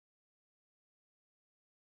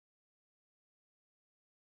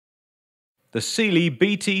The Sealey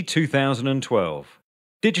BT2012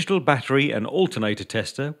 Digital Battery and Alternator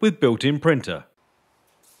Tester with built-in printer.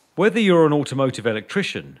 Whether you're an automotive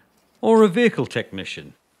electrician or a vehicle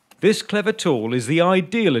technician, this clever tool is the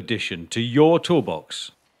ideal addition to your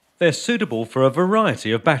toolbox. They're suitable for a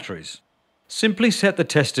variety of batteries. Simply set the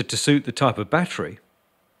tester to suit the type of battery,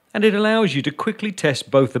 and it allows you to quickly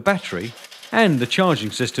test both the battery and the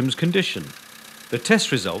charging system's condition. The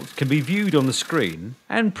test results can be viewed on the screen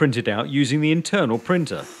and printed out using the internal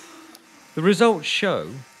printer. The results show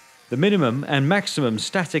the minimum and maximum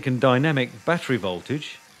static and dynamic battery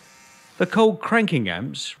voltage, the cold cranking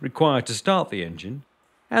amps required to start the engine,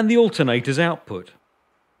 and the alternator's output.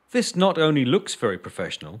 This not only looks very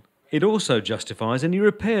professional, it also justifies any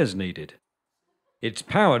repairs needed. It's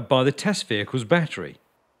powered by the test vehicle's battery,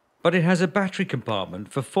 but it has a battery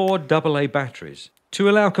compartment for 4 AA batteries to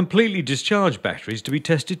allow completely discharged batteries to be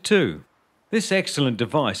tested too. This excellent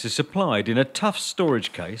device is supplied in a tough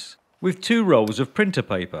storage case with 2 rolls of printer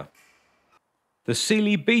paper. The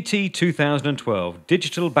Sealey BT2012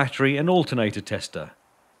 Digital Battery and Alternator Tester.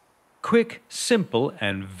 Quick, simple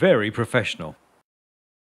and very professional.